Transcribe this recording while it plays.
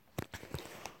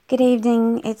Good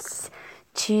evening. It's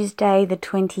Tuesday the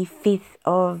 25th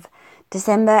of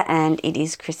December and it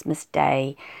is Christmas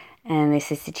Day, and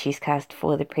this is the Tuescast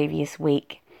for the previous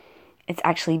week. It's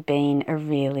actually been a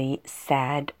really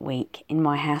sad week in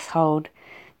my household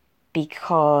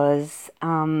because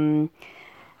the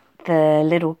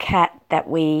little cat that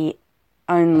we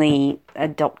only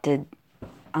adopted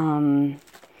a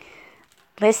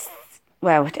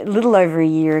little over a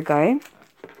year ago.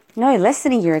 No, less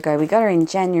than a year ago. We got her in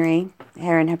January,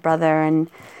 her and her brother, and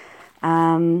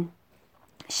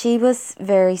she was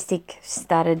very sick. She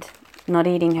started not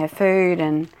eating her food,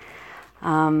 and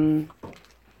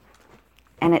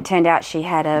it turned out she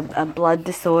had a blood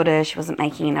disorder. She wasn't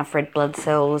making enough red blood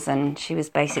cells, and she was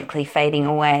basically fading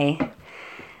away.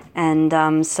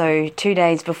 And so 2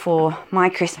 days before my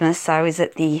Christmas, I was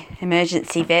at the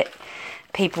emergency vet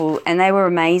people, and they were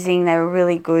amazing. They were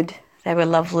really good. They were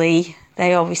lovely.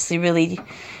 They obviously really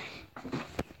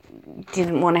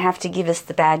didn't want to have to give us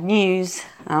the bad news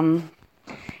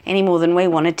any more than we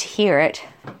wanted to hear it.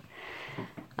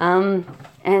 And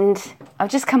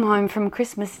I've just come home from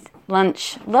Christmas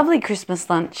lunch, lovely Christmas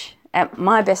lunch at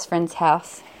my best friend's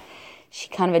house. She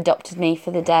kind of adopted me for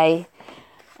the day,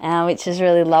 which is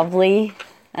really lovely.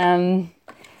 And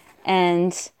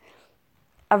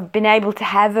I've been able to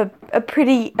have a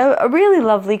really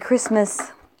lovely Christmas.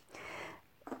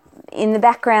 In the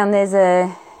background, there's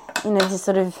just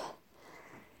sort of,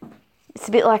 it's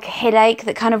a bit like a headache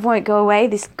that kind of won't go away,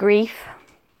 this grief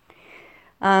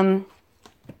over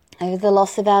the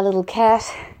loss of our little cat.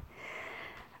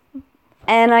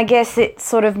 And I guess it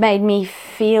sort of made me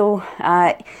feel,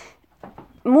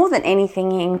 more than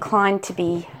anything, inclined to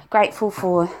be grateful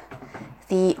for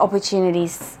the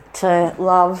opportunities to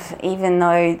love, even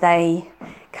though they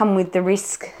come with the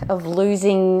risk of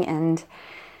losing and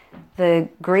the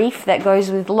grief that goes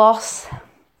with loss.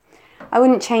 I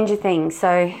wouldn't change a thing.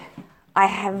 So I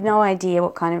have no idea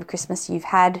what kind of Christmas you've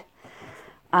had,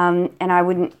 and I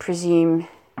wouldn't presume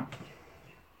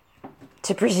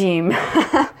to presume.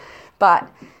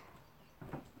 But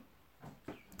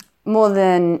more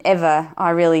than ever,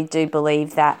 I really do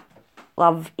believe that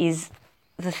love is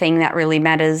the thing that really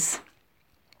matters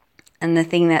and the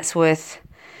thing that's worth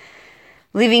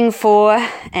living for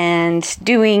and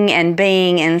doing and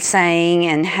being and saying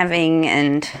and having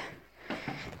and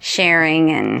sharing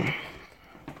and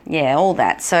all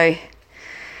that. So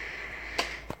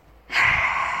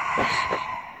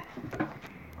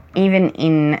even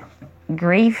in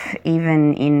grief,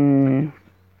 even in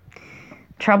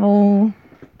trouble,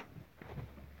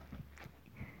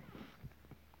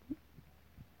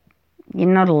 you're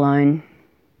not alone.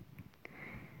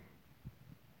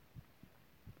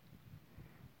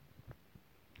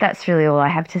 That's really all I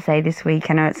have to say this week.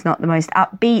 I know it's not the most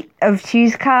upbeat of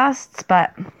Tuescasts,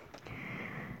 but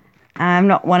I'm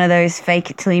not one of those fake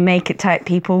it till you make it type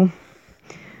people.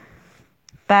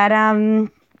 But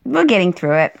we're getting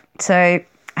through it. So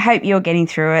I hope you're getting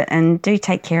through it, and do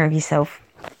take care of yourself.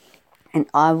 And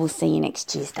I will see you next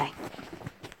Tuesday.